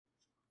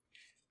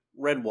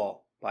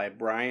Redwall by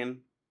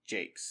Brian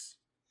Jakes.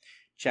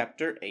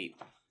 Chapter 8.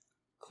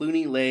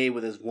 Cluny lay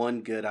with his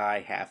one good eye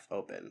half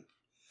open.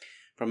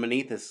 From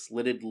beneath his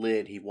slitted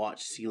lid he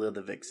watched Seela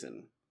the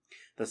vixen.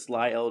 The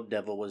sly old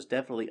devil was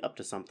definitely up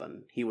to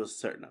something, he was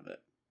certain of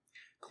it.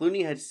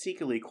 Cluny had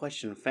secretly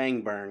questioned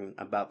Fangburn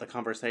about the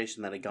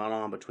conversation that had gone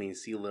on between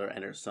Seela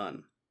and her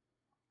son.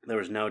 There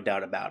was no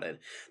doubt about it,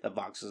 the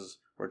foxes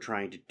were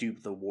trying to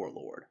dupe the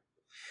warlord.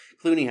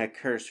 Cluny had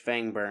cursed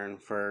Fangburn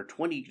for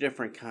 20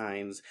 different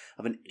kinds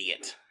of an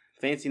idiot.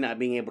 Fancy not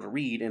being able to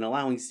read and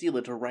allowing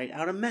Seela to write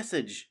out a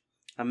message.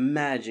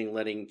 Imagine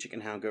letting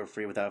Chicken Hound go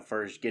free without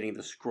first getting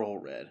the scroll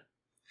read.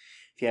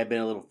 If he had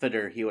been a little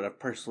fitter, he would have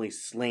personally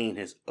slain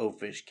his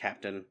oafish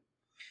captain.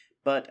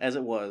 But as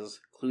it was,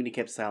 Cluny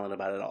kept silent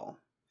about it all.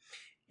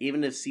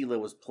 Even if Seela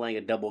was playing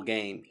a double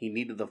game, he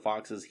needed the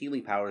fox's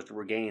healing powers to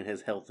regain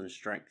his health and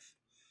strength.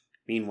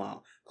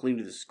 Meanwhile,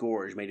 Cluny the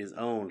Scourge made his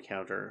own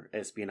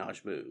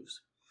counter-espionage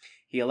moves.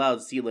 He allowed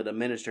Seela to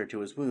minister to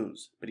his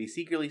wounds, but he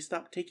secretly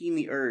stopped taking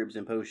the herbs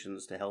and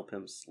potions to help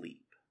him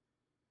sleep.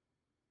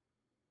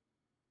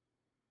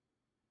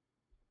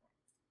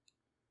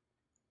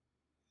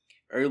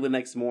 Early the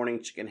next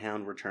morning, Chicken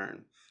Hound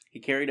returned. He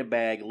carried a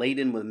bag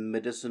laden with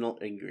medicinal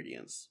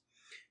ingredients.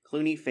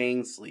 Cluny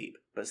feigned sleep,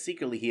 but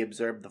secretly he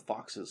observed the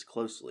foxes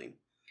closely.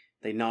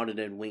 They nodded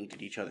and winked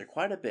at each other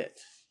quite a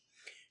bit.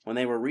 When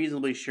they were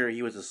reasonably sure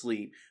he was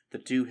asleep, the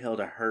two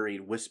held a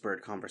hurried,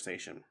 whispered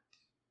conversation.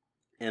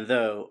 And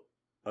though,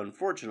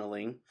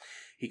 unfortunately,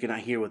 he could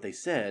not hear what they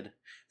said,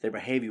 their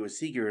behavior was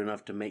secret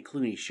enough to make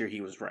Cluny sure he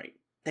was right.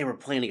 They were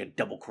planning a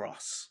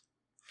double-cross.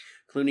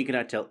 Cluny could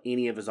not tell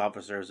any of his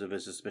officers of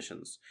his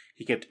suspicions.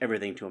 He kept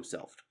everything to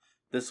himself.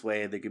 This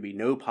way, there could be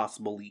no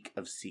possible leak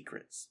of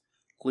secrets.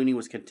 Cluny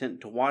was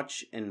content to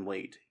watch and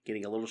wait,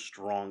 getting a little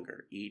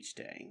stronger each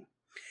day.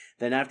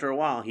 Then after a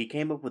while, he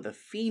came up with a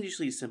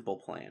fiendishly simple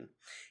plan.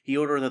 He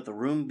ordered that the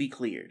room be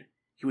cleared.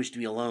 He wished to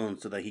be alone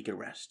so that he could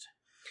rest.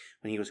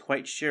 When he was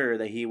quite sure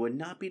that he would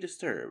not be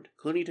disturbed,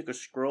 Cluny took a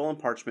scroll and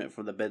parchment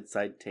from the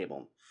bedside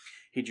table.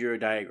 He drew a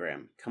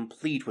diagram,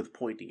 complete with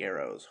pointing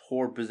arrows,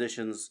 horde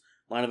positions,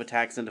 line of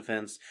attacks and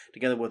defense,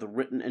 together with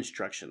written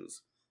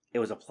instructions. It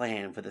was a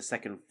plan for the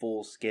second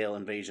full-scale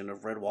invasion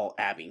of Redwall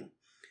Abby.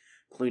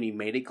 Cluny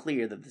made it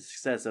clear that the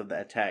success of the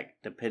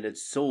attack depended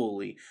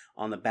solely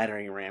on the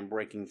battering ram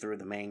breaking through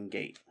the main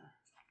gate.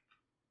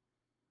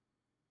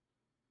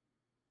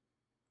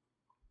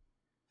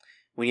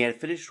 When he had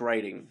finished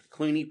writing,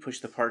 Cluny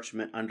pushed the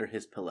parchment under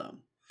his pillow,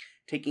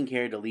 taking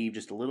care to leave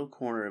just a little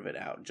corner of it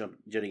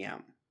jutting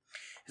out.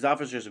 His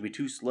officers would be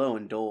too slow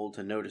and dull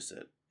to notice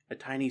it, a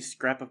tiny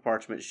scrap of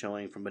parchment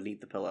showing from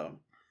beneath the pillow.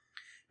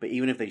 But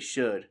even if they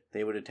should,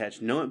 they would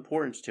attach no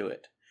importance to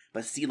it.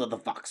 But Seela the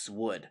Fox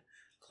would.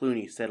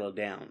 Cluny settled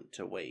down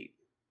to wait.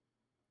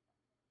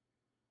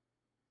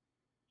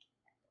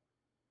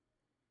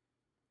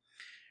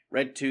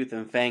 Redtooth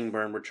and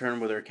Fangburn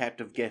returned with their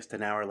captive guest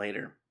an hour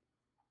later.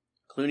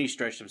 Cluny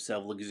stretched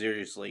himself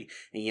luxuriously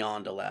and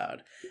yawned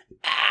aloud.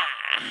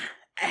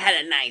 I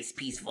had a nice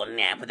peaceful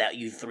nap without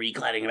you three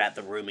clattering about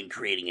the room and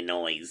creating a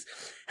noise.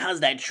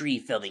 How's that tree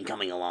felling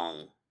coming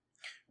along?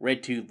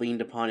 Redtooth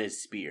leaned upon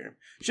his spear.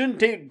 Shouldn't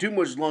take too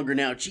much longer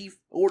now, Chief.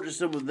 Order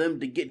some of them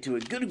to get to a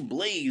good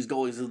blaze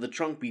going so the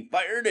trunk be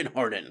fired and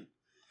hardened.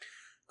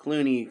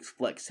 Cluny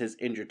flexed his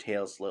injured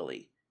tail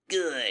slowly.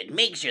 Good.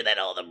 Make sure that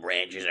all the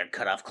branches are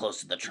cut off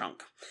close to the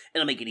trunk.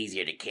 It'll make it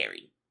easier to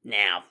carry.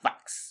 Now,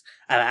 Fox,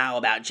 how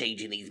about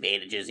changing these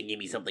bandages and give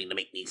me something to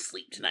make me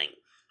sleep tonight?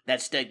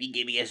 That stuff you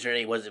gave me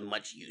yesterday wasn't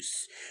much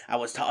use. I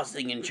was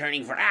tossing and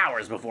turning for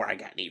hours before I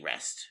got any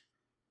rest.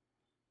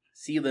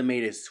 Seela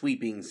made a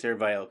sweeping,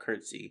 servile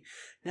curtsy.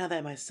 Now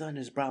that my son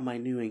has brought my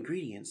new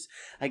ingredients,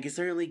 I can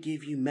certainly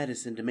give you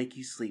medicine to make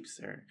you sleep,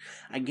 sir.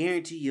 I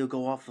guarantee you'll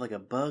go off like a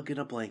bug in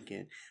a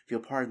blanket, if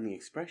you'll pardon the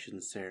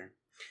expression, sir.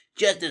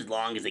 Just as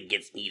long as it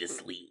gets me to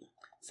sleep,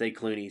 said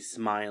Cluny,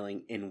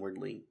 smiling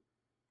inwardly.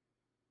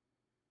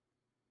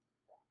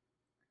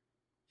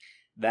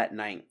 That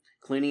night,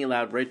 Cluny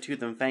allowed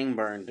Redtooth and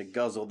Fangburn to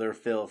guzzle their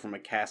fill from a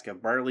cask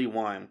of barley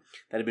wine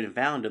that had been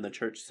found in the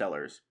church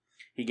cellars.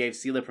 He gave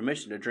Seela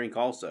permission to drink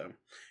also.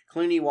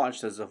 Cluny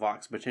watched as the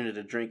fox pretended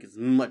to drink as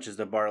much of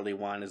the barley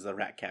wine as the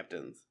rat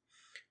captains.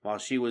 While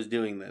she was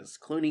doing this,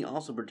 Cluny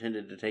also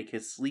pretended to take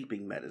his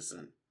sleeping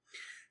medicine.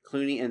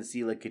 Cluny and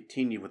Seela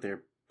continued with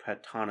their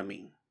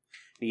patonymy,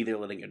 neither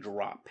letting a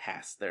drop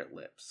pass their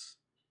lips.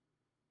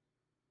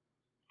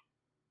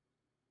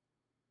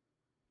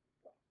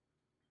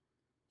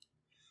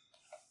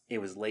 It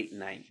was late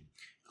night.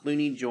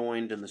 Cluny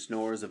joined in the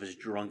snores of his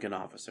drunken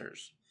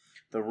officers.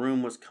 The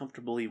room was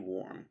comfortably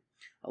warm.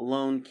 A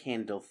lone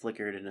candle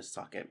flickered in a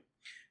socket.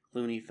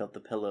 Cluny felt the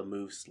pillow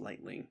move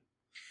slightly.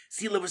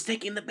 Seela was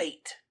taking the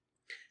bait.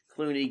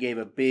 Cluny gave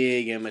a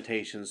big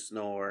imitation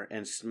snore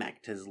and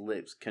smacked his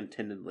lips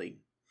contentedly.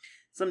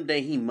 Some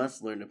day he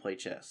must learn to play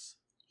chess.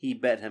 He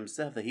bet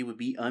himself that he would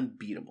be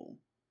unbeatable.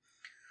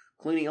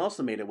 Cluny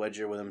also made a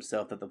wager with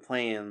himself that the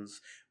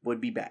plans would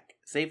be back,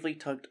 safely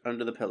tucked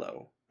under the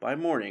pillow, by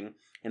morning,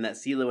 and that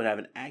Sela would have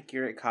an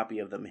accurate copy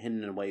of them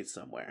hidden away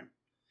somewhere.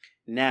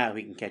 Now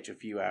he can catch a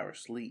few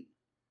hours' sleep.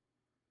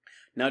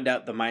 No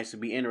doubt the mice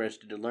would be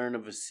interested to learn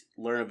of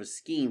a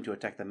scheme to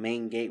attack the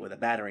main gate with a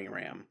battering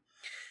ram.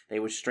 They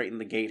would straighten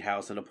the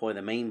gatehouse and deploy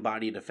the main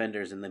body of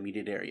defenders in the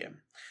immediate area.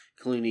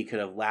 Cluny could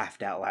have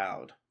laughed out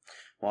loud.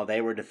 While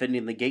they were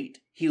defending the gate,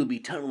 he would be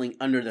tunneling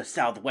under the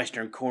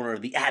southwestern corner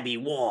of the abbey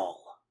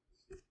wall.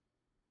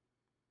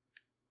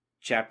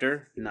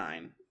 Chapter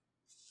 9.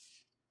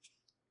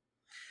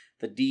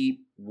 The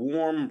deep,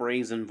 warm,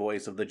 brazen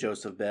voice of the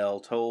Joseph bell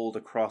tolled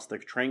across the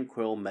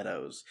tranquil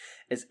meadows,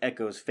 its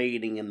echoes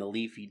fading in the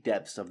leafy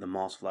depths of the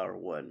Mossflower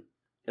Wood.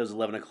 It was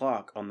 11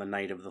 o'clock on the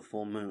night of the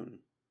full moon.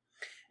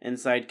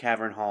 Inside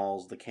cavern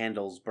halls, the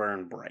candles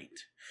burned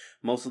bright.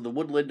 Most of the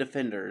woodland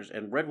defenders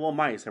and Redwall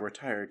mice had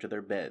retired to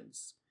their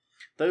beds.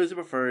 Those who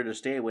preferred to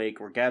stay awake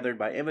were gathered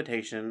by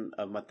invitation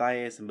of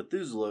Matthias and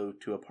Methuselah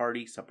to a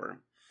party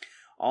supper.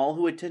 All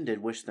who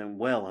attended wished them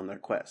well on their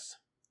quest.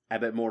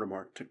 Abbot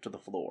Mortimer took to the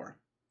floor.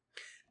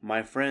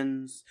 My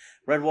friends,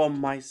 Redwall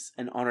mice,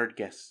 and honored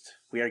guests,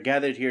 we are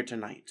gathered here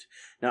tonight,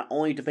 not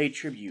only to pay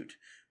tribute,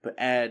 but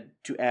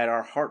to add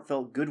our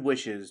heartfelt good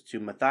wishes to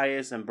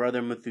Matthias and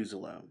brother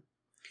Methuselah.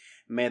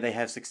 May they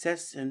have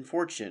success and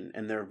fortune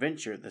in their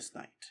venture this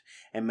night,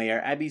 and may our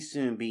abbey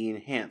soon be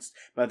enhanced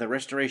by the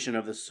restoration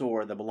of the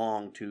sword that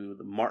belonged to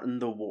Martin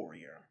the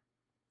warrior.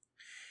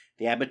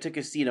 The abbot took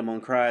his seat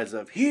among cries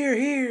of, "Hear,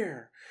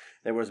 hear!"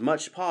 There was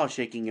much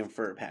paw-shaking and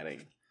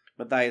fur-patting.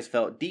 Matthias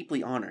felt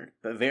deeply honored,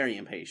 but very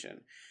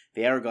impatient.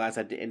 The hourglass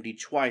had to empty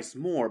twice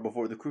more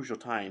before the crucial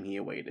time he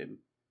awaited.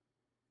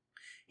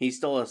 He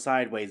stole a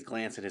sideways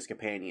glance at his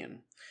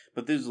companion.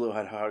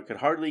 Methuselah could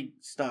hardly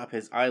stop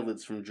his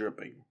eyelids from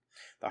drooping.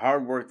 The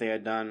hard work they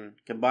had done,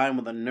 combined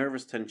with the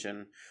nervous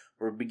tension,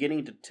 were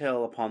beginning to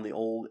tell upon the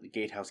old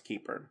gatehouse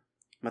keeper.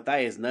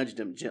 Matthias nudged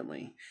him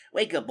gently.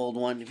 "Wake up, old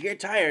one. If you're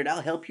tired,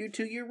 I'll help you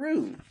to your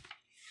room.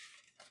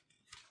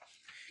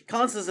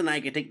 Constance and I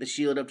can take the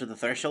shield up to the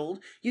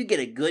threshold. You get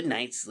a good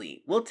night's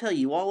sleep. We'll tell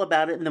you all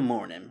about it in the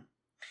morning."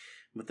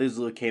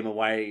 Methuselah came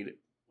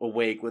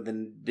awake with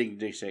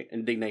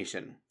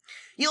indignation.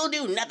 "You'll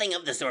do nothing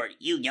of the sort,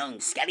 you young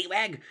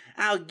scallywag.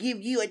 I'll give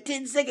you a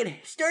 10-second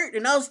start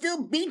and I'll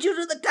still beat you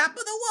to the top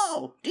of the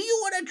wall. Do you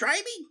want to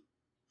try me?"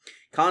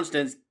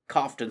 Constance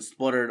coughed and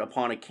spluttered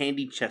upon a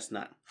candied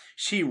chestnut.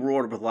 She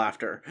roared with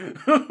laughter.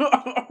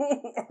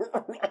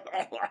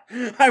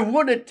 "I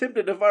wouldn't attempt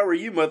it if I were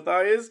you,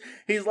 Matthias.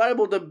 He's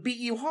liable to beat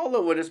you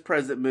hollow in his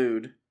present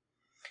mood."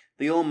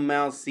 The old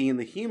mouse, seeing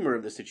the humor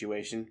of the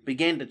situation,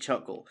 began to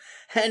chuckle.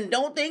 "And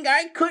don't think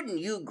I couldn't,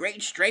 you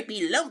great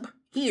stripy lump.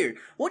 Here,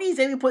 what do you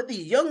say we put the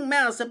young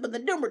mouse up in the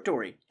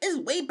dormitory? It's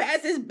way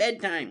past his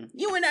bedtime.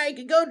 You and I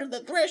could go to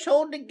the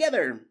threshold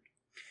together."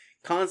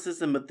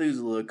 Constance and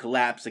Methuselah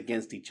collapsed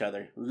against each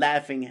other,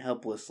 laughing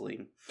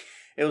helplessly.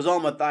 It was all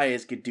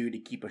Matthias could do to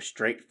keep a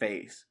straight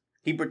face.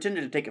 He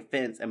pretended to take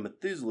offense at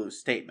Methuselah's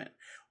statement.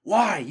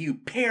 "Why, you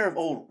pair of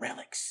old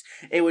relics!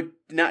 It would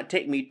not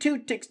take me 2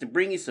 ticks to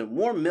bring you some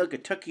warm milk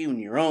and tuck you in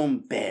your own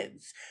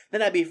beds.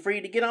 Then I'd be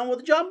free to get on with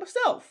the job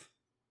myself."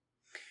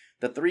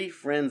 The 3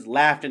 friends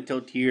laughed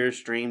until tears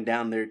streamed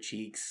down their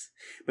cheeks.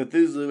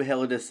 Methuselah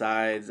held his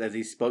sides as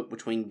he spoke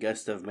between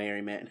gusts of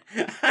merriment.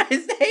 "I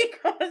say,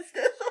 Constance,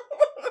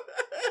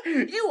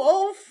 you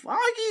old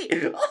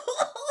foggy,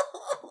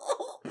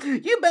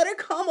 you better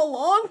come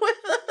along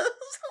with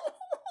us.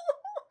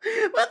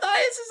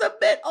 Matthias is a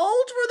bit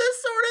old for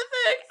this sort of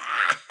thing."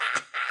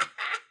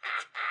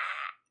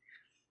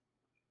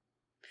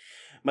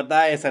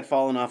 Matthias had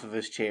fallen off of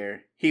his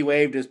chair. He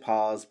waved his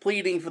paws,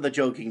 pleading for the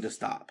joking to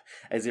stop,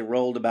 as he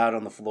rolled about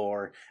on the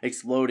floor,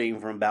 exploding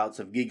from bouts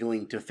of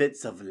giggling to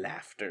fits of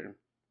laughter.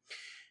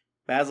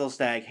 Basil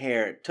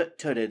Staghair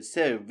tut-tutted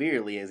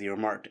severely as he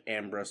remarked to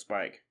Ambrose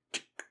Spike,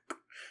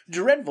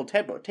 "Dreadful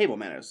table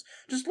manners.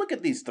 Just look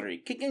at these 3,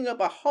 kicking up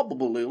a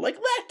hubbubaloo like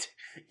that.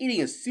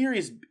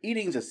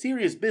 Eating's a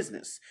serious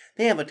business.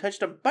 They haven't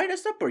touched a bite of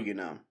supper, you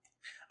know."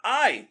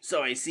 "Aye,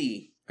 so I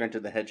see,"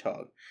 grunted the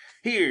hedgehog.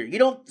 "Here, you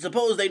don't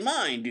suppose they'd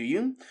mind, do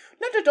you?"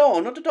 Not at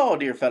all,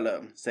 dear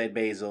fellow," said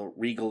Basil,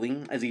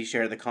 regally, as he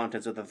shared the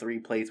contents of the 3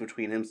 plates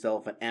between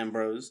himself and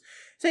Ambrose.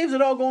 "Saves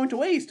it all going to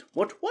waste.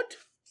 What?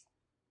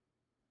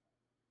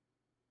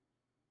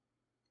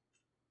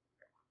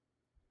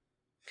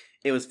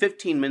 It was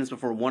 15 minutes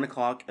before 1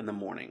 o'clock in the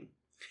morning.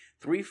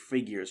 3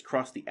 figures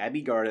crossed the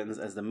Abbey gardens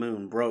as the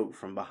moon broke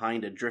from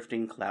behind a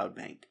drifting cloud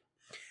bank.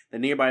 The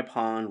nearby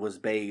pond was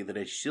bathed in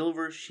a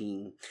silver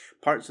sheen,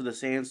 parts of the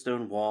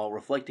sandstone wall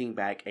reflecting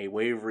back a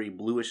wavery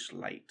bluish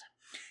light.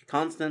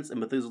 Constance and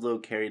Methuselah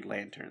carried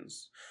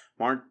lanterns.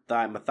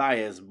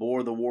 Matthias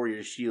bore the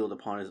warrior's shield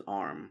upon his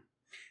arm.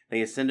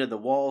 They ascended the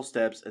wall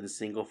steps in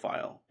single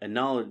file,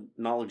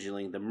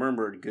 acknowledging the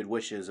murmured good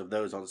wishes of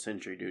those on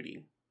sentry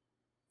duty.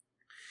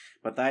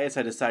 Matthias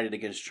had decided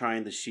against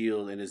trying the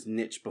shield in his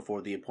niche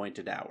before the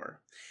appointed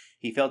hour.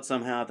 He felt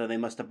somehow that they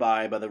must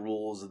abide by the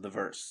rules of the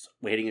verse,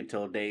 waiting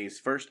until day's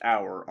first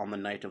hour on the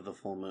night of the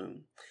full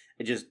moon.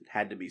 It just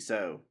had to be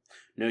so.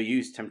 No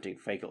use tempting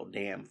fate or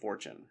damn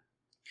fortune.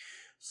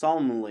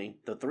 Solemnly,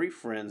 the three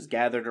friends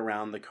gathered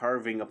around the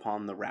carving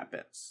upon the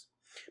rapids.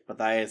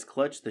 Matthias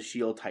clutched the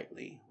shield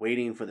tightly,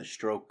 waiting for the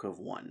stroke of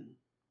one.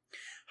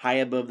 High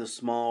above the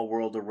small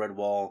world of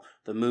Redwall,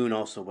 the moon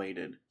also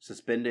waited,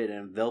 suspended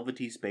in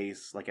velvety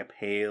space like a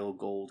pale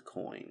gold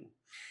coin.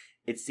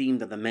 It seemed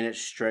that the minutes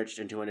stretched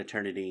into an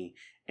eternity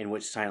in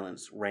which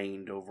silence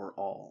reigned over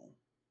all.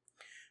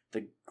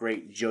 The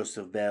great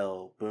Joseph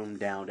bell boomed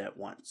down at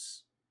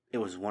once. It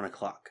was 1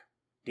 o'clock,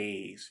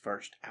 day's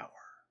first hour.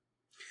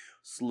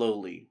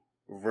 Slowly,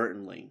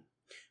 reverently,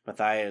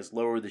 Matthias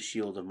lowered the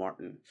shield of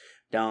Martin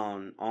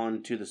down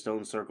onto the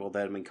stone circle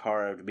that had been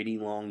carved many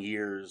long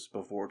years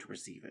before to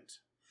receive it.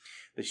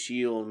 The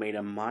shield made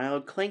a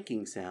mild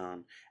clanking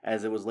sound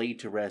as it was laid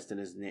to rest in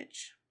its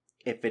niche.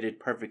 It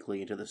fitted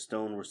perfectly into the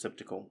stone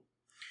receptacle.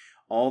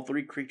 All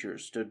three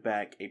creatures stood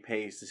back a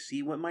pace to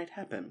see what might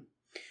happen.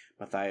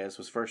 Matthias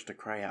was first to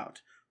cry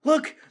out,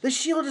 "Look! The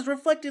shield is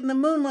reflected in the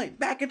moonlight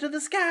back into the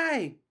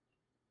sky!"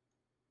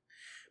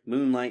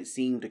 Moonlight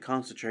seemed to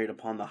concentrate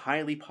upon the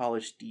highly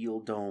polished steel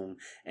dome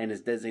and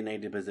its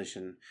designated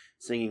position,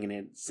 sending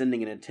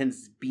an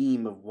intense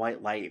beam of white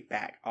light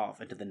back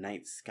off into the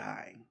night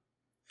sky.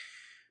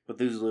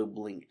 Methuselah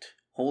blinked.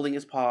 Holding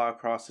his paw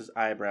across his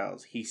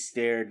eyebrows, he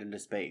stared into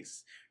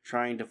space,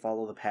 trying to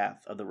follow the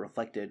path of the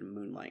reflected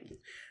moonlight.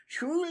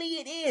 "Truly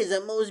it is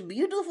a most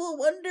beautiful,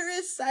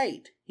 wondrous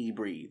sight," he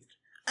breathed.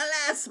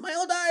 "Alas, my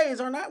old eyes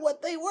are not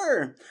what they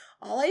were.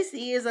 All I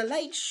see is a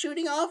light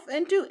shooting off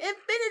into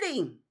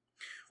infinity."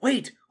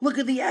 "Wait, look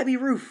at the abbey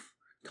roof,"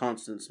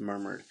 Constance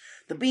murmured.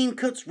 "The beam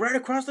cuts right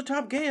across the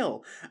top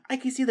gale. I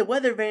can see the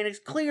weather vane as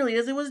clearly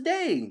as it was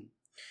day."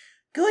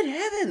 "Good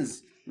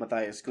heavens!"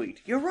 Matthias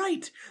squeaked. "You're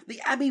right! The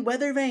abbey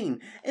weather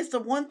vane! It's the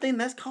one thing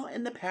that's caught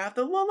in the path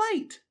of the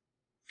light!"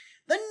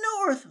 "The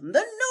north!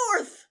 The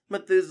north!"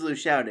 Methuselah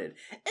shouted.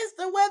 "It's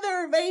the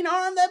weather vane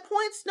arm that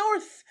points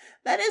north!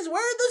 That is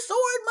where the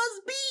sword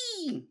must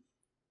be!"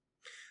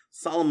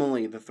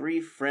 Solemnly, the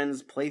three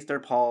friends placed their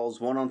paws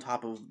one on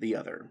top of the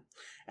other.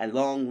 At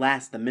long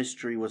last the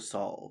mystery was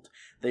solved.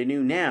 They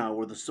knew now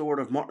where the sword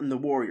of Martin the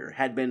warrior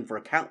had been for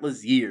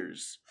countless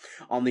years.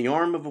 On the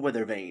arm of a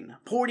weather vane,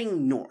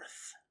 pointing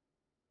north.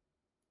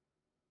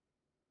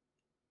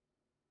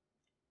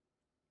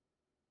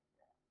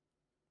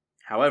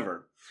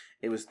 However,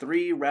 it was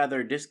three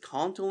rather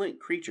disconsolate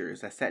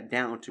creatures that sat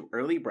down to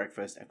early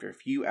breakfast after a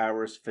few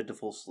hours'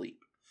 fitful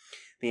sleep.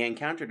 They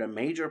encountered a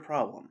major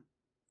problem: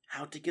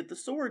 how to get the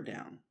sword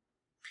down.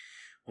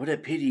 "What a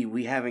pity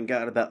we haven't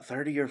got about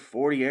 30 or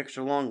 40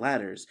 extra long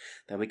ladders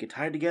that we could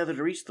tie together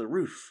to reach the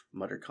roof,"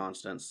 muttered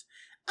Constance.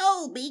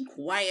 "Oh, be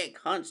quiet,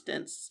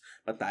 Constance,"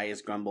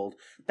 Matthias grumbled.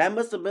 "That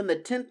must have been the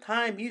 10th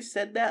time you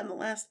said that in the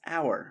last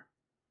hour."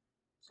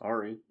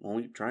 "Sorry,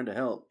 only trying to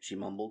help," she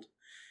mumbled.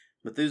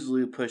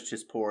 Methuselah pushed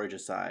his porridge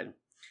aside.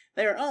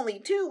 "There are only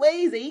two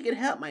ways that you can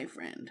help, my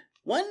friend.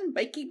 One,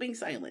 by keeping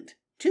silent.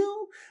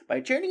 Two,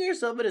 by turning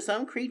yourself into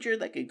some creature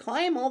that could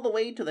climb all the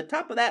way to the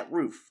top of that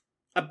roof.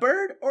 A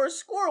bird or a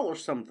squirrel or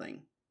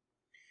something."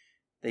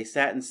 They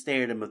sat and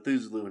stared at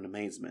Methuselah in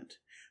amazement.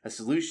 A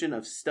solution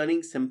of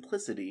stunning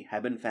simplicity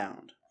had been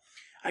found.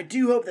 "I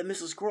do hope that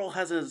Mrs. Squirrel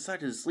hasn't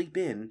decided to sleep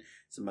in,"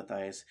 said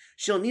Matthias.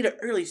 "She'll need an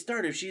early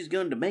start if she's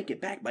going to make it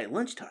back by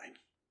lunchtime."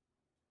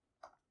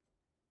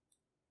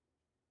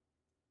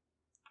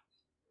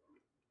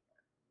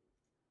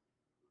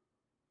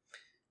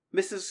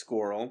 Mrs.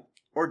 Squirrel,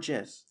 or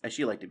Jess, as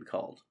she liked to be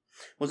called,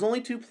 was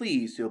only too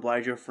pleased to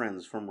oblige her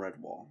friends from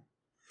Redwall.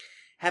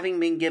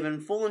 Having been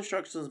given full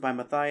instructions by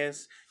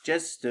Matthias,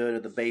 Jess stood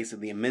at the base of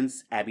the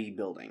immense abbey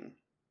building.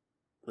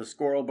 The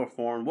squirrel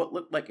performed what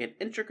looked like an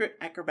intricate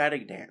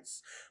acrobatic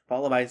dance,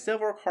 followed by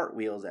several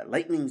cartwheels at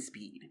lightning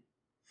speed.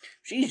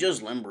 "She's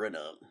just limbering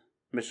up,"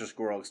 Mr.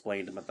 Squirrel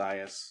explained to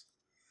Matthias.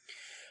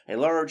 A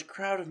large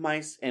crowd of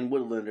mice and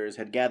woodlanders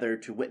had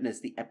gathered to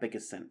witness the epic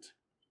ascent.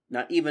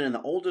 Not even in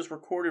the oldest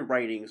recorded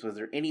writings was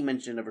there any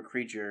mention of a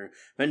creature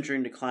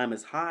venturing to climb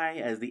as high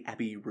as the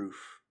abbey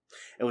roof.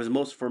 It was a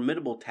most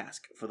formidable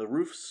task, for the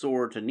roof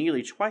soared to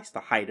nearly twice the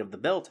height of the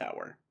bell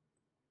tower.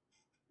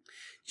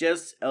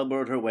 Jess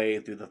elbowed her way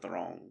through the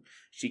throng.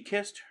 She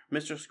kissed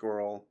Mr.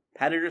 Squirrel,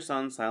 patted her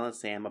son Silent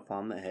Sam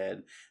upon the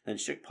head, then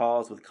shook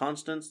paws with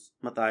Constance,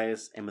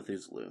 Matthias, and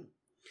Methuselah.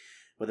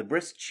 With a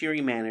brisk,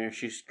 cheery manner,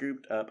 she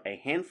scooped up a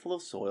handful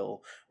of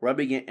soil,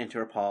 rubbing it into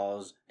her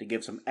paws to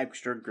give some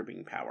extra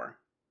gripping power.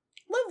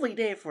 "Lovely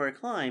day for a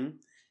climb,"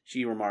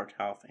 she remarked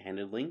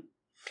half-handedly.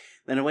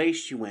 Then away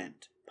she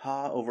went,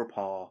 paw over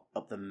paw,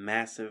 up the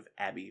massive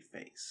abbey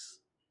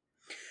face.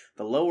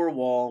 The lower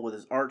wall, with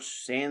its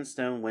arched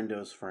sandstone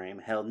windows frame,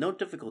 held no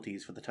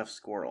difficulties for the tough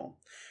squirrel.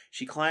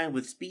 She climbed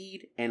with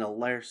speed and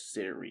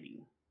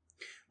alacrity.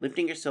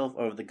 Lifting herself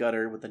over the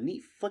gutter with a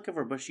neat flick of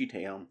her bushy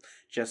tail,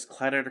 Jess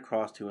clattered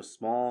across to a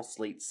small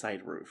slate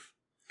side roof.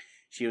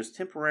 She was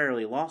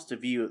temporarily lost to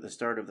view at the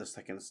start of the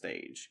second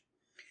stage.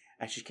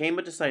 As she came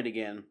into sight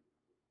again,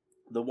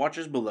 the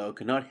watchers below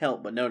could not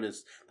help but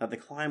notice that the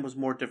climb was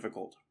more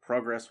difficult.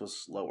 Progress was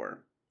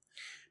slower.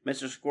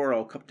 Mr.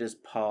 Squirrel cupped his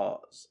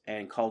paws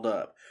and called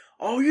up,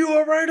 "Oh, you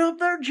are right up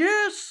there,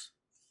 Jess!"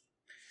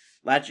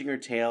 Latching her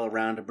tail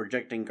around a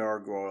projecting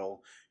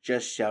gargoyle,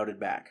 Jess shouted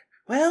back,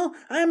 "Well,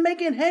 I'm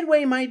making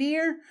headway, my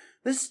dear.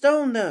 This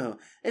stone, though,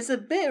 it's a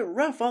bit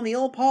rough on the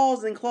old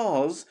paws and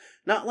claws,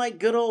 not like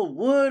good old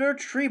wood or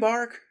tree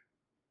bark."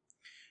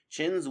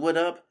 Chins wood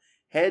up,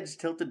 heads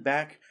tilted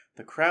back,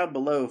 the crowd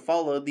below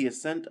followed the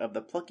ascent of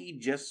the plucky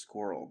Jess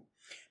Squirrel.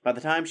 By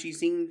this time she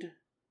seemed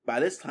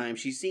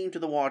to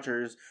the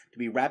watchers to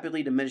be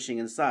rapidly diminishing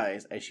in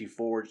size as she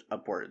forged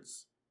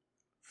upwards.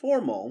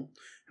 Formal,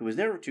 who was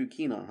never too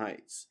keen on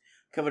heights,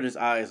 covered his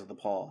eyes with a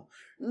paw.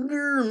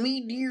 "Grr,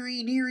 me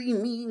dearie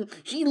me,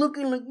 she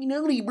looking like an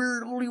ugly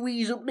bird all the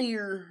ways up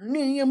there.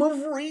 Nay, I'm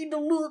afraid to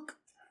look."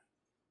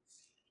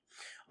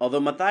 Although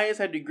Matthias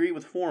had to agree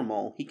with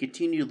Formal, he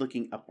continued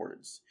looking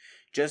upwards.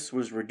 Jess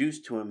was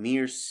reduced to a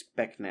mere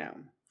speck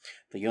now.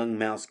 The young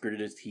mouse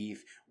gritted his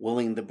teeth,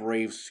 willing the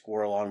brave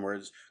squirrel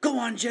onwards. "Go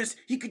on, Jess,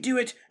 you could do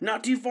it!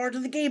 Not too far to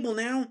the gable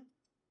now!"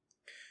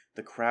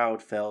 The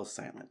crowd fell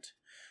silent.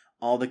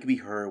 All that could be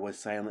heard was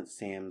Silent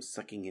Sam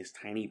sucking his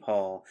tiny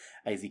paw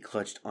as he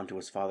clutched onto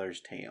his father's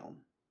tail.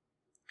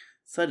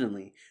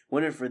 Suddenly,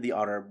 Winifred the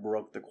Otter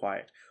broke the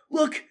quiet.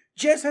 "Look!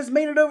 Jess has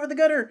made it over the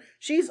gutter!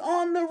 She's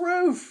on the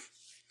roof!"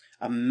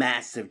 A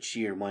massive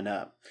cheer went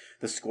up.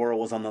 The squirrel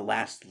was on the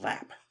last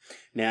lap.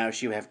 Now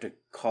she would have to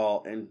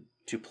call and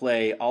to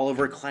play all of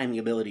her climbing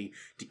ability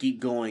to keep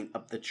going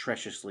up the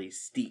treacherously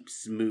steep,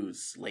 smooth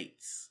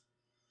slates.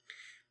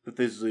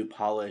 Methuselah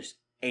polished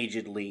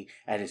agedly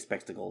at his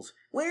spectacles.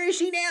 "Where is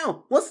she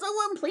now? Will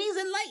someone please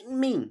enlighten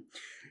me?"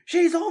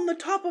 "She's on the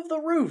top of the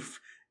roof,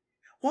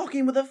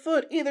 walking with a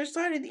foot either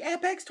side of the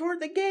apex toward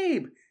the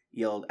gabe,"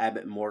 yelled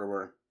Abbot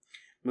Mortimer.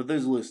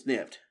 Methuselah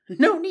sniffed.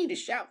 "No need to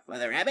shout,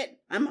 Father Abbot.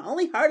 I'm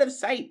only hard of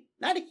sight,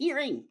 not of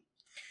hearing."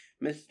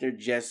 Mr.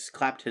 Jess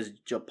clapped his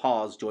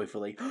paws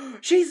joyfully.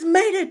 "She's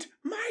made it!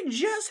 My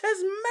Jess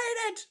has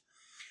made it!"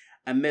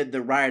 Amid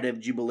the riot of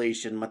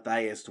jubilation,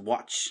 Matthias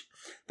watched.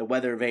 The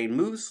weather vane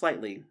moved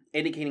slightly,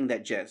 indicating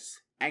that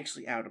Jess,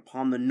 actually out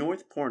upon the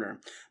north corner,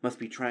 must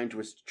be trying to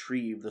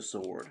retrieve the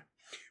sword.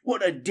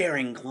 What a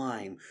daring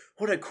climb!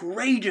 What a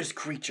courageous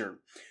creature!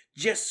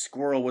 Jess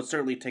Squirrel would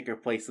certainly take her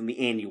place in the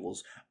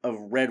annuals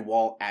of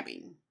Redwall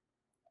Abby.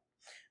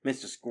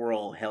 Mr.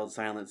 Squirrel held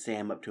Silent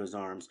Sam up to his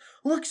arms.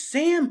 "Look,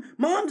 Sam!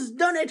 Mom's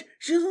done it!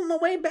 She's on the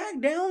way back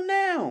down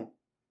now!"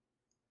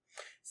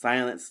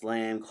 Silent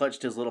Sam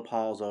clutched his little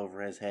paws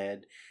over his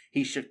head.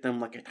 He shook them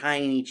like a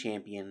tiny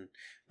champion.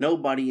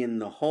 Nobody in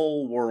the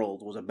whole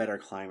world was a better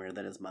climber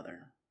than his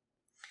mother.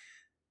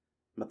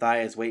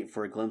 Matthias waited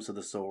for a glimpse of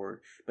the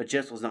sword, but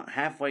Jess was not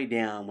halfway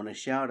down when a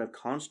shout of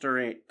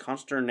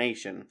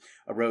consternation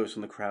arose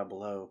from the crowd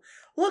below.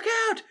 "Look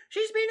out!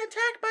 She's being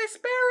attacked by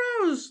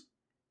sparrows!"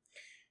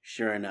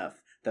 Sure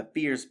enough, the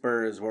fierce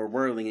birds were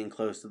whirling in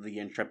close to the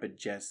intrepid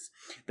Jess.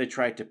 They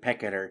tried to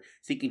peck at her,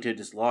 seeking to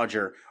dislodge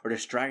her or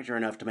distract her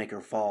enough to make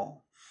her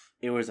fall.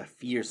 It was a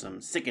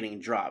fearsome, sickening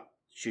drop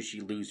should she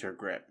lose her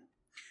grip.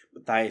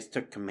 Matthias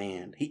took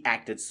command. He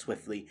acted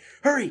swiftly.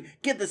 "Hurry!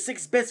 Get the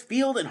 6th best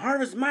field and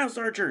harvest mouse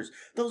archers!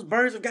 Those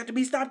birds have got to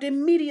be stopped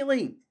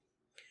immediately!"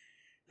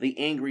 The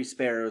angry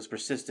sparrows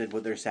persisted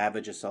with their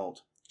savage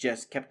assault.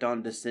 Jess kept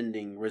on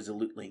descending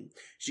resolutely.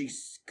 She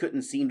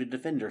couldn't seem to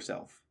defend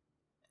herself.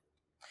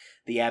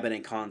 The abbot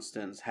and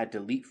Constance had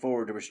to leap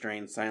forward to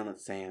restrain Silent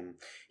Sam.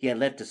 He had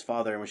left his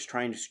father and was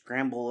trying to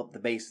scramble up the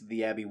base of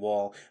the abbey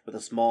wall with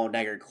a small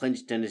dagger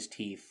clenched in his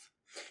teeth.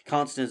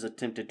 Constance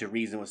attempted to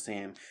reason with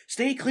Sam.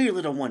 "Stay clear,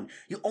 little one.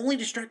 You'll only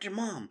distract your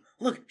mom.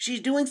 Look,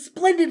 she's doing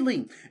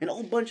splendidly. An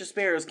old bunch of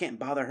sparrows can't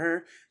bother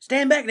her.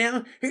 Stand back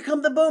now. Here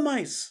come the bow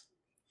mice."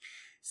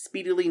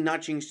 Speedily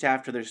notching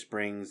shaft to their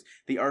springs,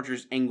 the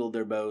archers angled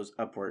their bows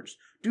upwards.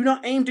 "Do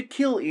not aim to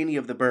kill any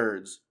of the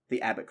birds,"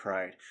 the abbot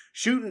cried.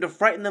 "Shoot to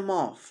frighten them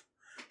off."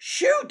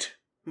 "Shoot!"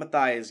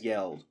 Matthias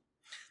yelled.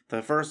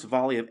 The first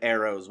volley of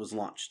arrows was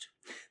launched.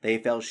 They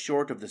fell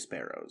short of the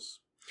sparrows.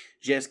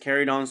 Jess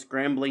carried on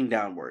scrambling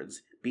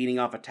downwards, beating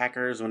off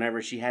attackers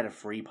whenever she had a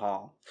free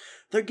paw.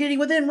 "They're getting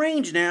within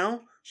range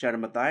now," shouted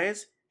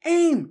Matthias.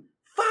 "Aim!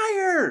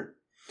 Fire!"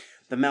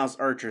 The mouse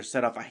archer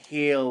set off a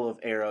hail of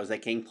arrows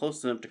that came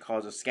close enough to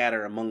cause a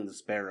scatter among the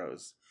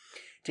sparrows.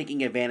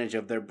 Taking advantage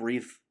of their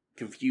brief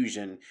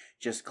confusion,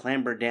 Jess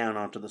clambered down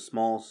onto the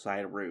small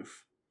side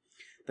roof.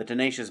 The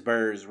tenacious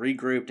birds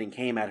regrouped and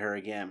came at her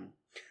again.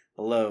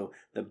 Below,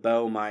 the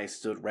bow mice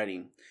stood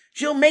ready.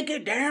 "She'll make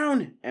it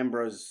down!"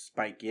 Ambrose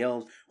Spike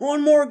yelled.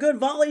 "One more good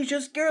volley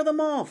should scare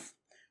them off."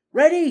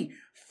 "Ready!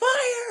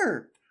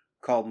 Fire!"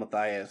 called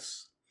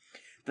Matthias.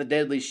 The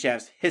deadly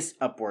shafts hissed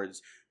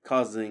upwards,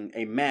 causing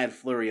a mad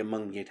flurry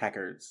among the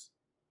attackers.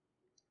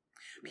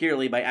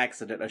 Purely by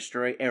accident, a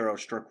stray arrow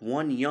struck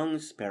one young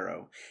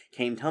sparrow,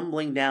 came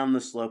tumbling down the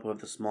slope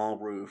of the small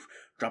roof,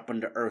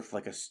 dropping to earth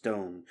like a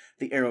stone,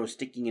 the arrow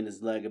sticking in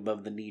his leg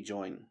above the knee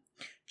joint.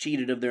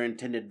 Cheated of their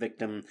intended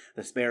victim,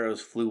 the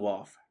sparrows flew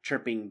off,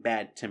 chirping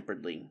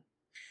bad-temperedly.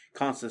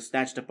 Constance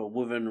snatched up a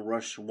woven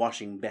rush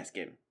washing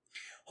basket.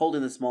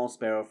 Holding the small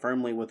sparrow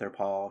firmly with her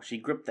paw, she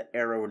gripped the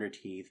arrow in her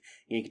teeth,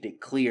 yanked it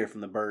clear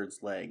from the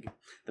bird's leg.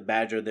 The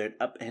badger then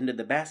upended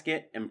the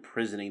basket,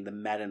 imprisoning the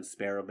maddened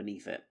sparrow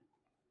beneath it.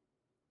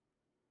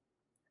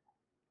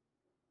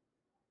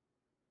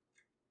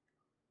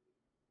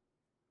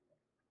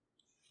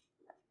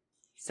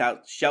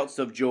 Shouts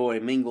of joy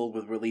mingled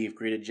with relief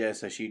greeted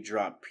Jess as she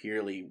dropped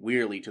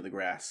wearily to the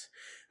grass.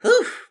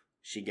 "Whew!"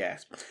 she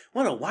gasped.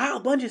 "What a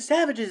wild bunch of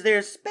savages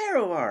their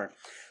sparrow are!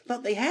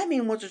 Thought they had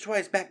me once or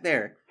twice back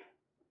there."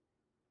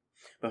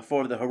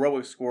 Before the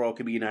heroic squirrel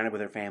could be united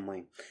with her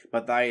family,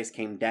 Matthias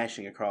came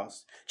dashing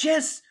across.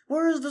 "Jess,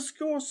 where is the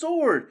squirrel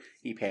sword?"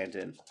 he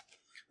panted.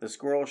 The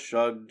squirrel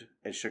shrugged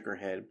and shook her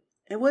head.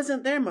 "It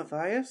wasn't there,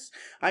 Matthias.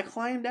 I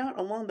climbed out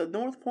along the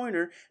north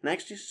pointer and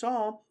actually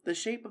saw the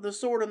shape of the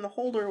sword in the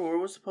holder where it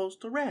was supposed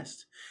to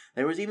rest.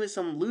 There was even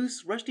some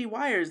loose, rusty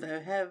wires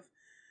that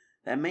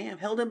may have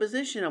held in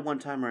position at one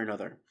time or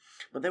another.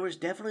 But there was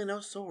definitely no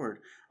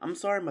sword. I'm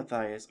sorry,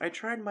 Matthias. I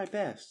tried my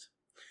best."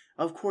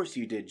 "Of course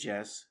you did,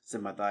 Jess,"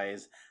 said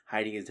Matthias,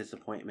 hiding his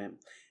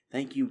disappointment.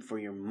 "Thank you for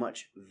your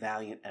much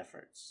valiant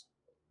efforts."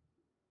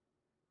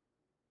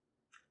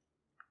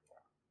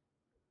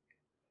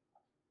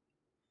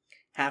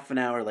 Half an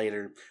hour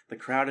later, the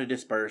crowd had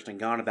dispersed and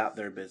gone about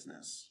their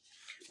business.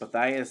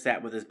 Matthias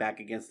sat with his back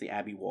against the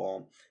abbey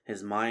wall,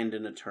 his mind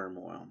in a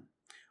turmoil.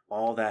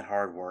 All that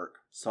hard work,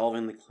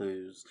 solving the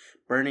clues,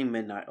 burning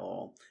midnight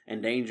oil,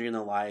 endangering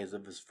the lives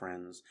of his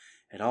friends,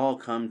 had all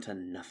come to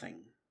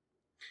nothing.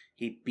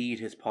 He beat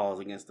his paws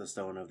against the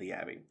stone of the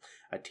abbey,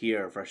 a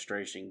tear of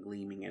frustration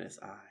gleaming in his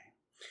eye.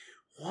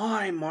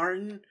 "Why,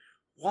 Martin?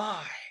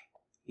 Why?"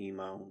 he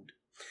moaned.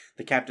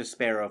 The captive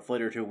sparrow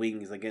fluttered her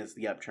wings against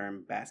the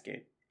upturned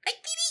basket. "I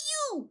pity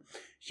you!"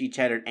 she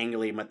chattered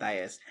angrily at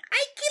Matthias.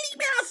 "I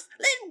killy mouse!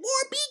 Let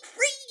Warbeak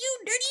free, you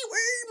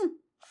dirty worm!"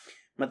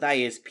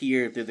 Matthias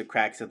peered through the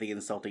cracks of the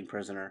insulting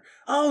prisoner.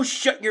 "Oh,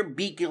 shut your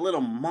beak, you little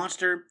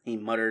monster!" he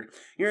muttered.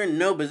 "You're in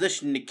no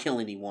position to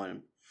kill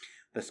anyone."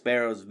 The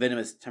sparrow's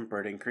venomous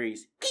temper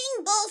increased.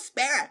 "King Bull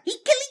Sparrow, he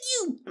killing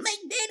you!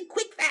 Make dead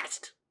quick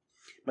fast!"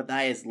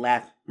 Matthias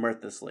laughed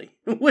mirthlessly.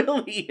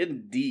 "Will he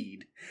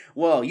indeed?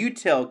 Well, you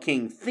tell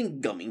King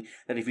Thinkgummy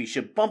that if you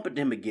should bump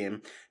into him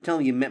again, tell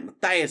him you met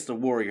Matthias the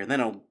warrior, then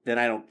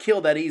I don't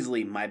kill that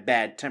easily, my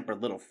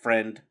bad-tempered little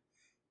friend."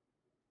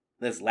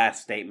 This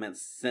last statement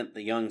sent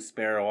the young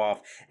sparrow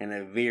off in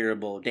a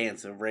veritable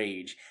dance of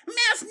rage.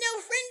 "Mouse no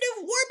friend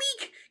of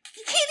Warbeak!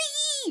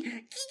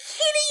 Kitty!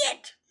 Kitty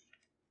it!"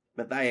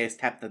 Matthias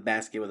tapped the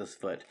basket with his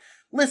foot.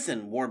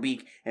 "Listen,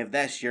 Warbeak, if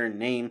that's your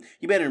name,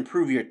 you better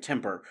improve your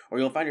temper, or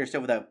you'll find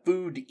yourself without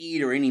food to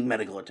eat or any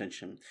medical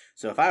attention.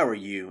 So if I were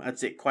you, I'd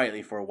sit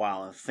quietly for a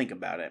while and think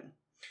about it."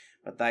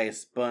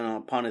 Matthias spun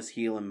upon his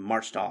heel and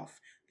marched off,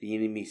 the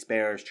enemy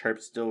sparrow's chirp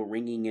still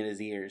ringing in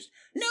his ears.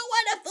 "No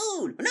want of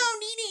food! No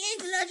needing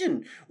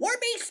introduction!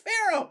 Warbeak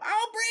sparrow,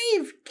 all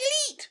brave!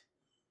 Gleet!"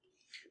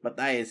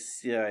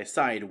 Matthias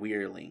sighed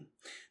wearily.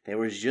 There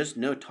was just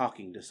no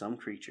talking to some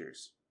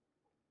creatures.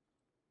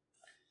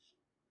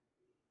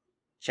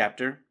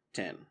 Chapter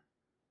 10.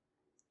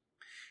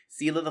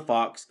 Seela the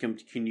fox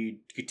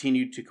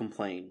continued to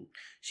complain.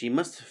 She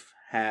must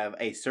have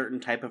a certain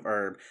type of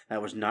herb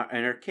that was not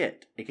in her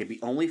kit. It could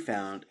be only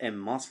found in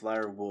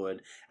Mossflower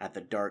Wood at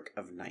the dark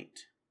of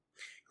night.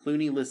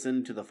 Cluny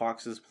listened to the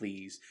fox's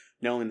pleas,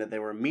 knowing that they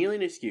were merely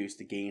an excuse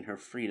to gain her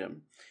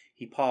freedom.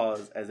 He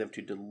paused as if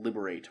to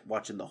deliberate,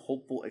 watching the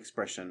hopeful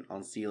expression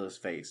on Seela's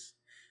face.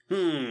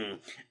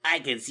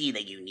 I can see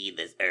that you need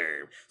this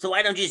herb, so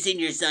why don't you send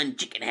your son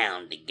Chicken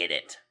Hound to get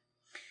it?"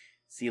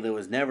 Seela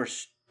was never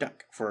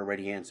stuck for a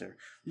ready answer.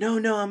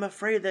 No, I'm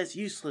afraid that's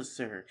useless,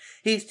 sir.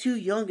 He's too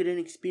young and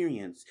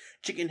inexperienced.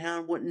 Chicken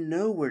Hound wouldn't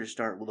know where to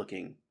start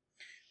looking."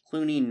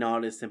 Cluny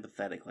nodded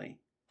sympathetically.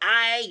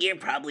 "Aye, you're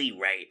probably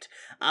right.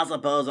 I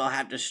suppose I'll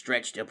have to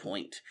stretch to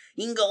point.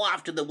 You can go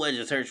off to the woods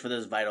to search for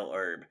this vital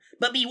herb.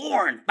 But be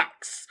warned,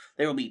 fox!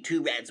 There will be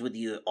 2 rats with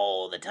you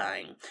all the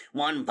time.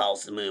 One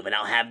false move, and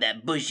I'll have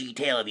that bushy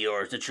tail of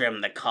yours to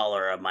trim the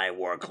collar of my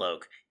war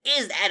cloak.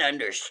 Is that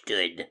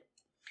understood?"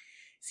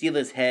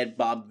 Seela's head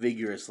bobbed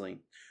vigorously.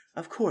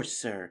 "Of course,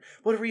 sir.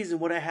 What reason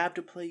would I have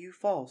to play you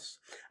false?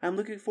 I'm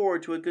looking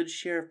forward to a good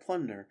share of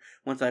plunder,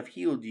 once I've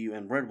healed you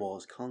and Redwall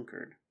is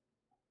conquered."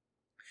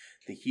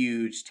 The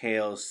huge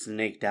tail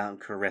snaked out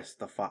and caressed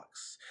the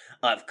fox.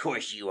 "Of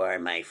course you are,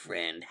 my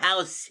friend.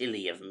 How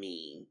silly of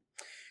me."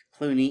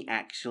 Cluny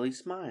actually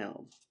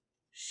smiled.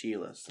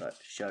 Sheila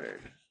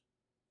shuddered.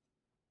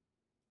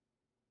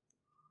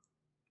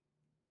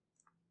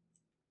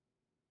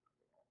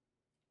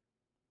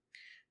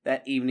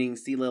 That evening,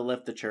 Seela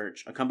left the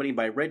church, accompanied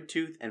by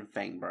Redtooth and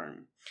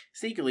Fangburn.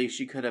 Secretly,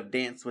 she could have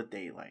danced with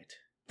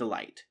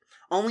delight.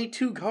 Only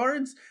 2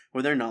 guards?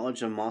 With their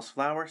knowledge of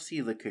Mossflower,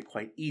 Seela could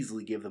quite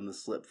easily give them the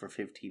slip for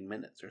 15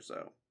 minutes or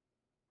so.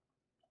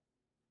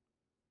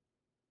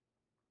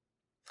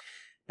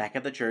 Back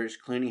at the church,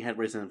 Cluny had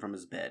risen from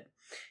his bed.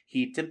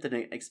 He attempted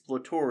an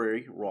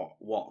exploratory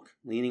walk,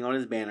 leaning on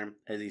his banner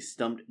as he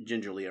stumped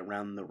gingerly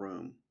around the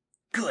room.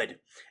 Good!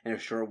 In a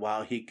short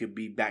while he could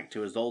be back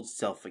to his old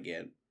self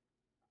again.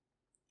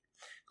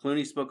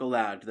 Cluny spoke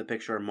aloud to the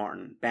picture of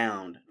Martin,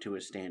 bound to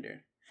his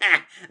standard.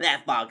 Ha!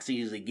 That fox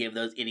usually give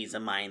those idiots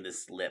of mine the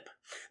slip.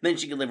 Then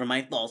she delivered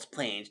my false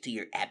plans to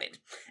your abbot.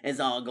 It's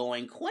all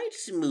going quite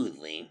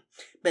smoothly.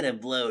 Bit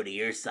of blow to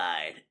your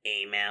side,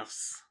 eh,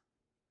 mouse?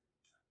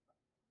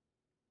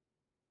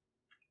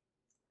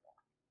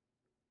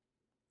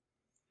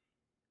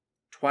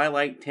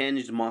 Twilight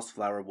tinged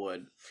Mossflower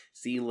Wood.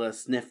 Selah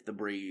sniffed the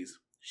breeze.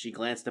 She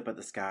glanced up at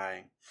the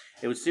sky.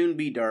 It would soon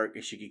be dark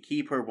if she could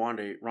keep her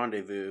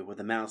rendezvous with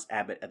the mouse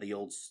abbot at the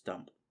old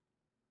stump.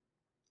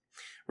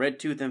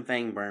 Redtooth and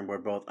Fangburn were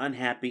both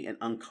unhappy and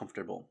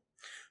uncomfortable.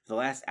 For the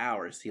last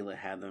hour, Selah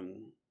had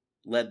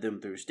led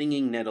them through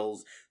stinging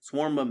nettles,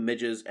 swarm of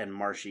midges, and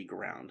marshy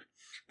ground.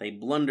 They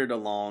blundered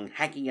along,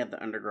 hacking at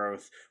the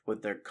undergrowth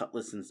with their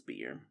cutlass and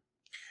spear.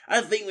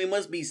 I think we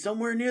must be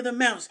somewhere near the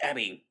mouse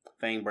abbey,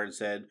 Fangbird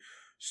said.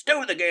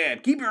 Stow the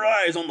gab! Keep your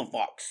eyes on the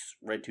fox,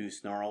 Redtooth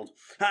snarled.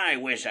 I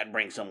wish I'd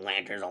bring some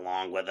lanterns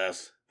along with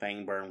us,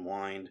 Fangburn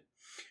whined.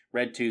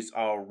 Redtooth's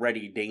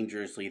already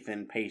dangerously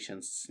thin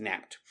patience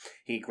snapped.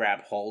 He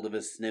grabbed hold of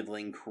his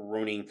sniveling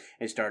crony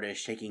and started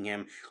shaking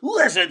him.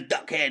 Listen,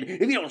 duckhead!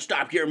 If you don't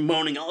stop your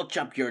moaning, I'll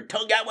chop your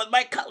tongue out with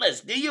my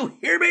cutlass! Do you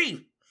hear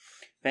me?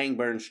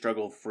 Fangburn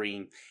struggled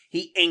free.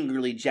 He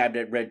angrily jabbed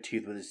at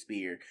Redtooth with his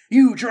spear.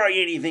 You try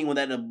anything with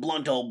that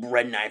blunt old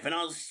bread knife, and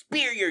I'll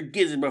spear your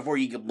gizzard before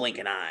you can blink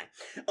an eye.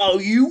 Oh,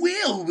 you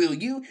will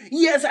you?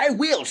 Yes, I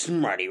will,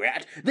 smarty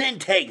rat. Then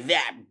take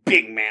that,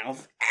 big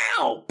mouth.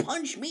 Ow!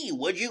 Punch me,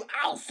 would you?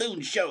 I'll soon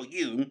show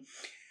you.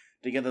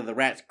 Together the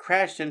rats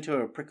crashed into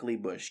a prickly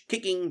bush,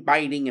 kicking,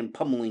 biting, and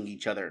pummeling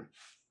each other.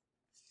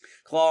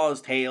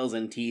 Claws, tails,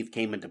 and teeth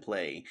came into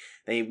play.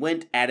 They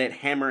went at it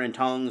hammer and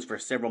tongs for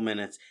several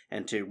minutes,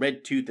 until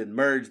Redtooth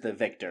emerged the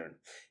victor.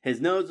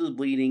 His nose was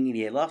bleeding, and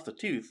he had lost a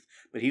tooth,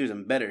 but he was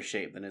in better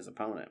shape than his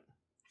opponent.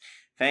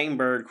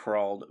 Fangbird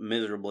crawled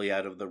miserably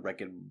out of the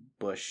wrecked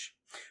bush.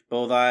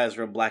 Both eyes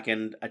were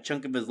blackened, a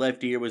chunk of his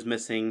left ear was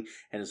missing,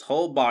 and his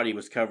whole body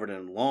was covered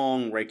in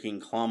long,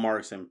 raking claw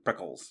marks and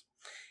prickles.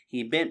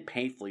 He bent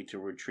painfully to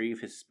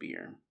retrieve his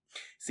spear.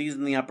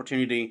 Seizing the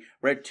opportunity,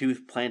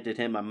 Redtooth planted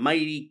him a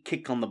mighty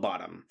kick on the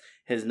bottom.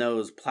 His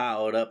nose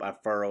plowed up a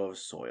furrow of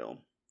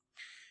soil.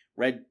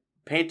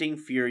 Panting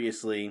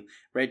furiously,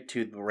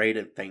 Redtooth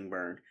berated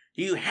Fangbird.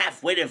 You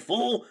half-witted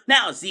fool!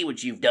 Now see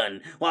what you've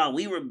done! While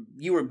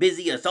you were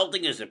busy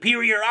assaulting a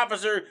superior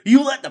officer,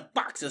 you let the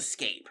fox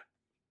escape!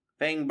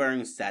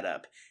 Fangburn sat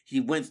up.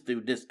 He winced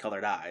through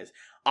discolored eyes.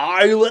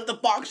 I let the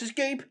fox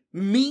escape?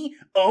 Me?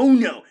 Oh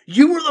no,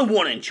 you were the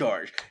one in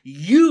charge.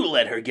 You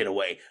let her get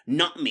away,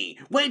 not me.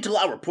 Wait till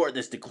I report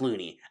this to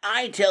Cluny.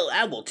 I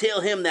will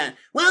tell him that.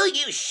 Will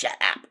you shut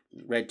up?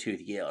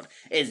 Redtooth yelled.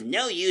 It's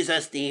no use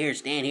us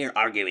stand here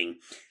arguing.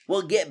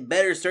 We'll get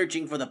better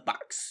searching for the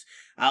fox.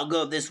 I'll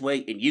go this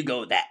way and you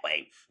go that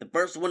way. The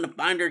first one to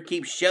find her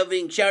keeps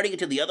shouting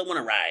until the other one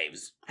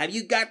arrives. Have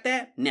you got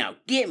that? Now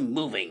get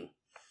moving.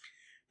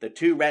 The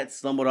two rats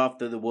slumbered off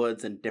through the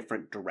woods in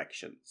different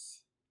directions.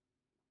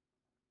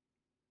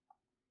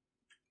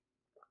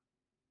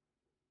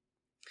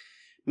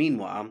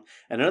 Meanwhile,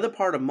 in another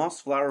part of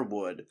Mossflower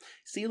Wood,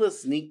 Selah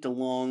sneaked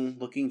along,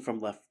 looking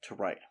from left to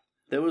right.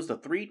 There was the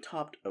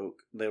three-topped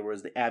oak. There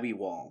was the abbey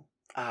wall.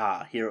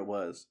 Ah, here it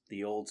was,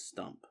 the old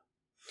stump.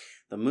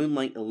 The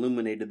moonlight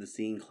illuminated the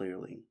scene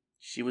clearly.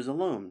 She was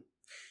alone.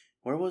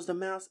 Where was the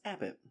mouse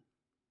abbot?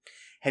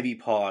 Heavy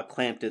paw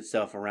clamped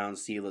itself around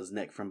Selah's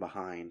neck from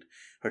behind.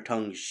 Her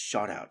tongue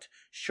shot out.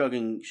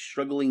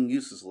 Struggling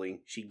uselessly,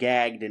 she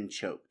gagged and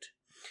choked.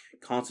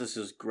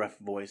 Constance's gruff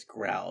voice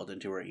growled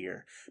into her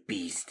ear.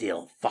 Be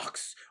still,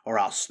 fox, or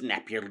I'll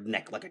snap your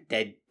neck like a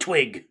dead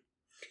twig.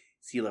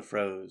 Selah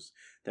froze.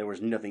 There was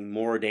nothing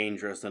more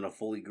dangerous than a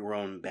fully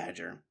grown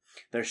badger.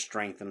 Their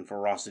strength and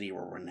ferocity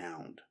were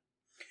renowned.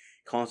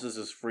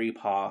 Constance's free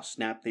paw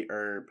snapped the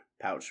herb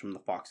pouch from the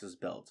fox's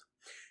belt.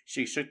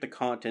 She shook the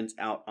contents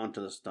out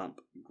onto the stump.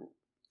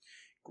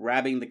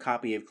 Grabbing the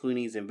copy of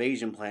Cluny's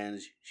invasion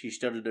plans, she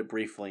studied it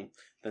briefly,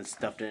 then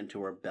stuffed it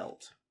into her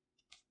belt.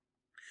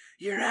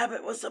 Your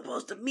abbot was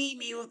supposed to meet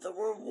me with the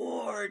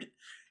reward,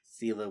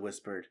 Selah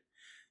whispered.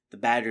 The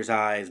badger's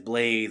eyes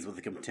blazed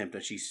with contempt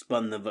as she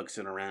spun the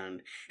vixen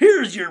around.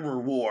 Here's your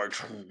reward,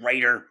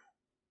 traitor!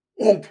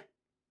 Oop!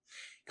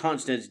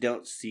 Constance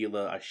dealt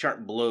Selah a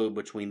sharp blow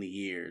between the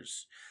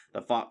ears.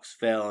 The fox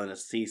fell in a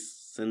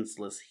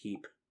senseless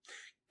heap.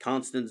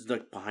 Constance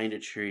ducked behind a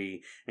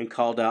tree and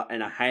called out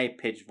in a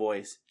high-pitched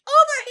voice,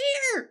 Over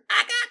here!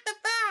 I got the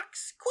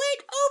fox!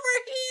 Quick,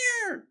 over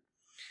here!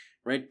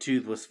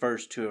 Redtooth was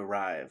first to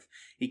arrive.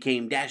 He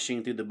came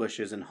dashing through the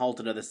bushes and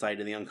halted at the sight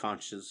of the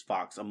unconscious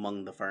fox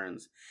among the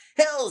ferns.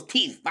 Hell's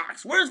teeth,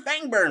 fox! Where's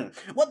Fangburn?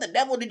 What the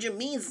devil did you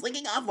mean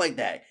slinking off like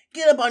that?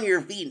 Get up on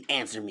your feet and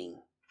answer me.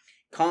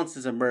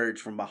 Constance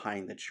emerged from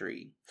behind the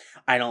tree.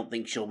 I don't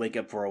think she'll wake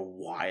up for a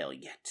while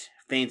yet.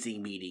 Fancy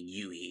meeting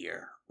you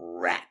here,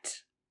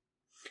 rat.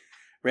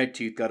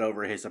 Redtooth got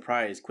over his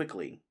surprise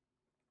quickly.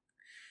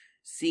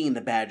 Seeing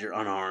the badger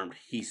unarmed,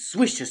 he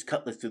swished his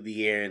cutlass through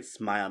the air and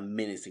smiled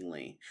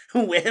menacingly.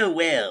 Well,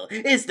 well,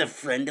 it's the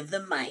friend of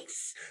the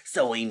mice.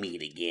 So we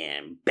meet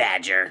again,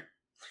 badger.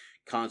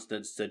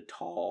 Constance stood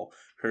tall,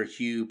 her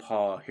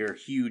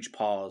huge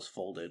paws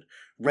folded.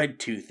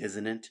 Redtooth,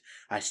 isn't it?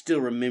 I still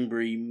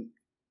remember you.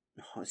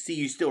 See,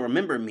 you still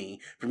remember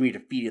me from your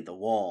defeat at the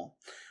wall.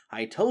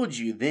 I told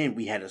you then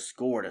we had a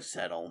score to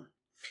settle.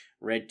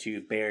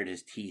 Redtooth bared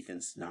his teeth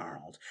and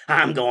snarled.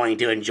 I'm going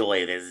to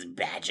enjoy this,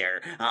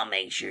 badger. I'll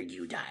make sure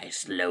you die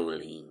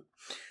slowly.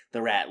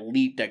 The rat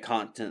leaped at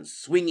Constance,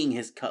 swinging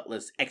his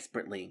cutlass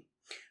expertly.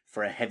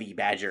 For a heavy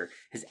badger,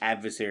 his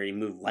adversary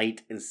moved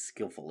light and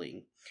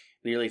skillfully.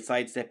 Nearly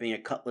sidestepping a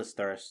cutlass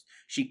thrust,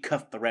 she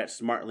cuffed the rat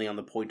smartly on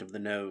the point of the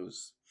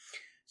nose.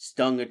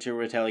 Stung into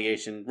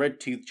retaliation,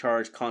 Redtooth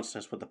charged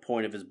Constance with the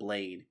point of his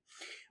blade.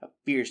 A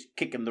fierce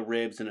kick in the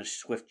ribs and a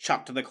swift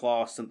chop to the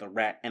claw sent the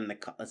rat and the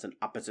cutlass in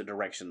opposite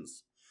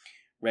directions.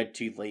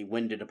 Redtooth lay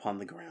winded upon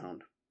the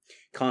ground.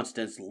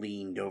 Constance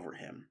leaned over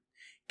him.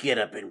 Get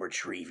up and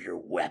retrieve your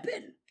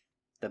weapon,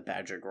 the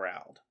badger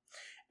growled.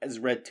 As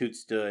Redtooth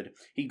stood,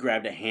 he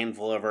grabbed a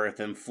handful of earth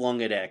and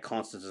flung it at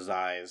Constance's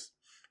eyes.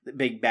 The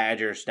big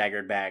badger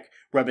staggered back,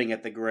 rubbing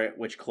at the grit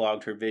which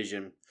clogged her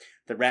vision.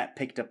 The rat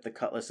picked up the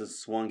cutlass and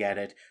swung at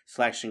it,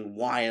 slashing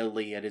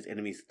wildly at his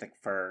enemy's thick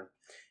fur.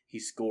 He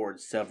scored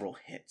several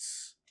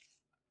hits.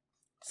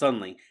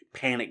 Suddenly,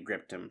 panic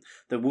gripped him.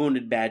 The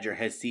wounded badger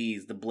had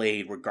seized the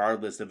blade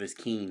regardless of his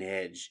keen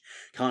edge.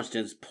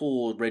 Constance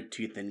pulled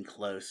Redtooth in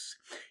close.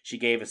 She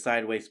gave a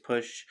sideways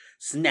push,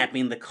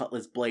 snapping the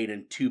cutlass blade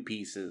in two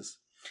pieces.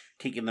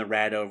 Kicking the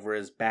rat over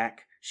his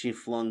back, she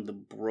flung the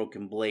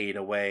broken blade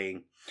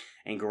away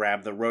and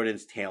grabbed the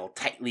rodent's tail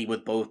tightly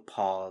with both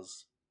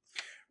paws.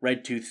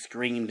 Redtooth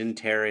screamed in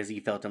terror as he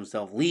felt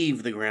himself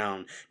leave the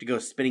ground to go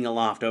spinning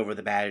aloft over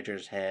the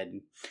badger's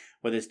head.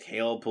 With his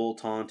tail pulled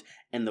taut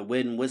and the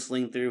wind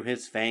whistling through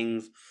his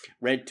fangs,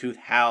 Redtooth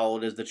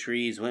howled as the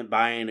trees went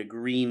by in a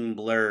green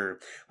blur.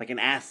 Like an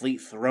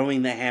athlete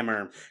throwing the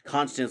hammer,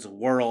 Constance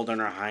whirled on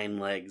her hind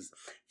legs,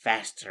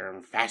 faster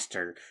and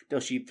faster, till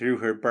she threw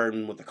her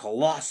burden with a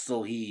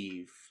colossal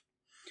heave.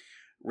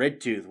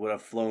 Redtooth would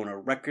have flown a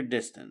record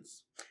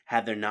distance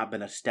had there not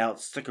been a stout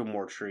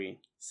sycamore tree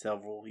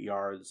several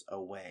yards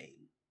away.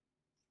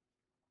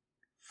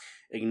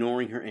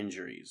 Ignoring her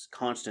injuries,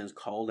 Constance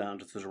called down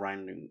to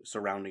the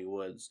surrounding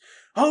woods.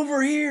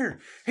 Over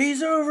here!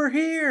 He's over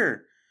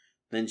here!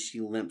 Then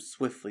she limped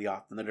swiftly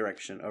off in the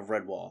direction of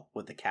Redwall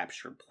with the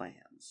captured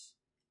plans.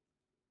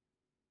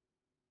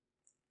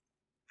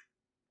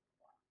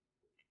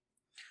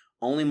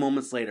 Only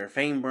moments later,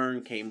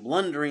 Fangburn came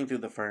blundering through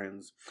the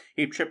ferns.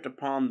 He tripped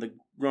upon the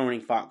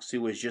groaning fox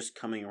who was just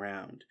coming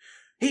around.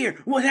 Here,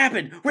 what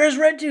happened? Where's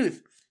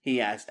Redtooth?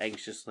 He asked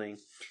anxiously.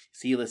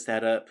 Seela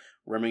sat up,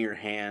 rubbing her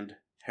head,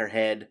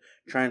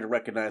 trying to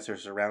recognize her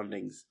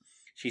surroundings.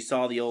 She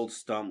saw the old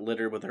stump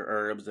littered with her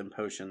herbs and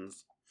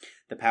potions.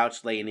 The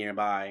pouch lay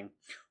nearby.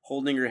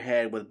 Holding her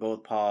head with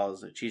both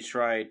paws, she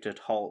tried to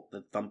halt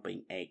the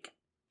thumping ache.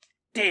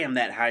 Damn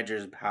that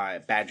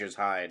badger's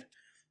hide!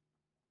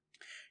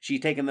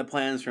 She'd taken the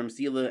plans from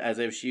Seela as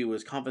if she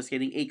was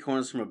confiscating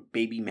acorns from a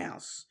baby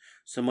mouse.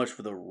 So much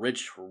for the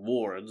rich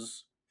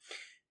rewards.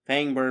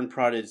 Fangburn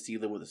prodded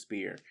Seela with a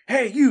spear.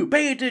 Hey, you!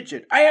 Pay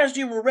attention! I asked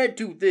you where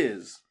Redtooth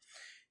is!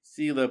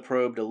 Seela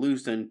probed a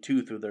loosened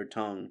tooth with her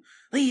tongue.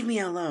 Leave me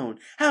alone!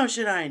 How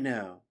should I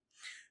know?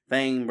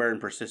 Fangburn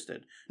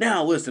persisted.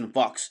 Now listen,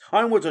 Fox.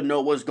 I want to know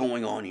what's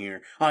going on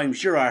here. I'm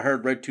sure I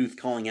heard Redtooth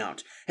calling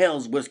out.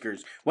 Hell's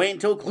whiskers. Wait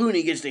until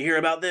Cluny gets to hear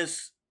about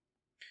this.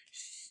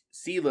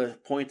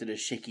 Seela pointed a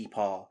shaky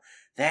paw.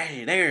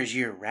 There's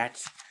your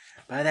rat.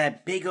 By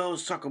that big old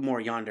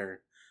sycamore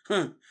yonder.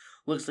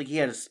 Looks like he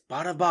had a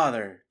spot of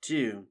bother,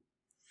 too.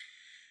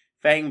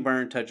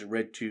 Fangburn touched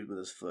Redtooth with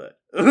his foot.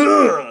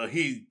 Ugh!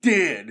 He's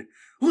dead!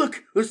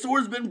 Look! The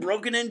sword's been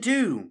broken in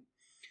two!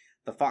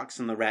 The fox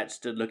and the rat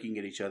stood looking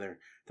at each other,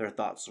 their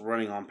thoughts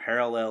running on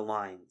parallel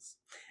lines.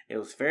 It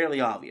was fairly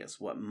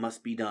obvious what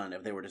must be done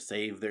if they were to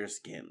save their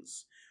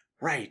skins.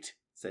 Right,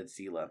 said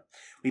Seela.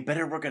 We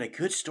better work out a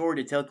good story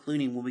to tell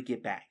Cluny when we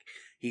get back.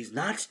 He's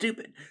not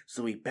stupid,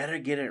 so we better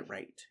get it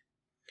right.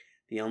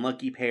 The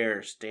unlucky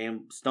pair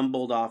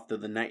stumbled off through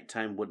the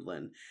nighttime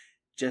woodland,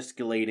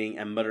 gesticulating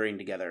and muttering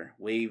together,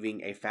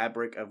 waving a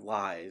fabric of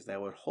lies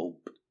that would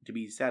hope to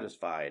be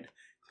satisfied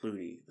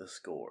Cluny the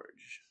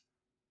Scourge.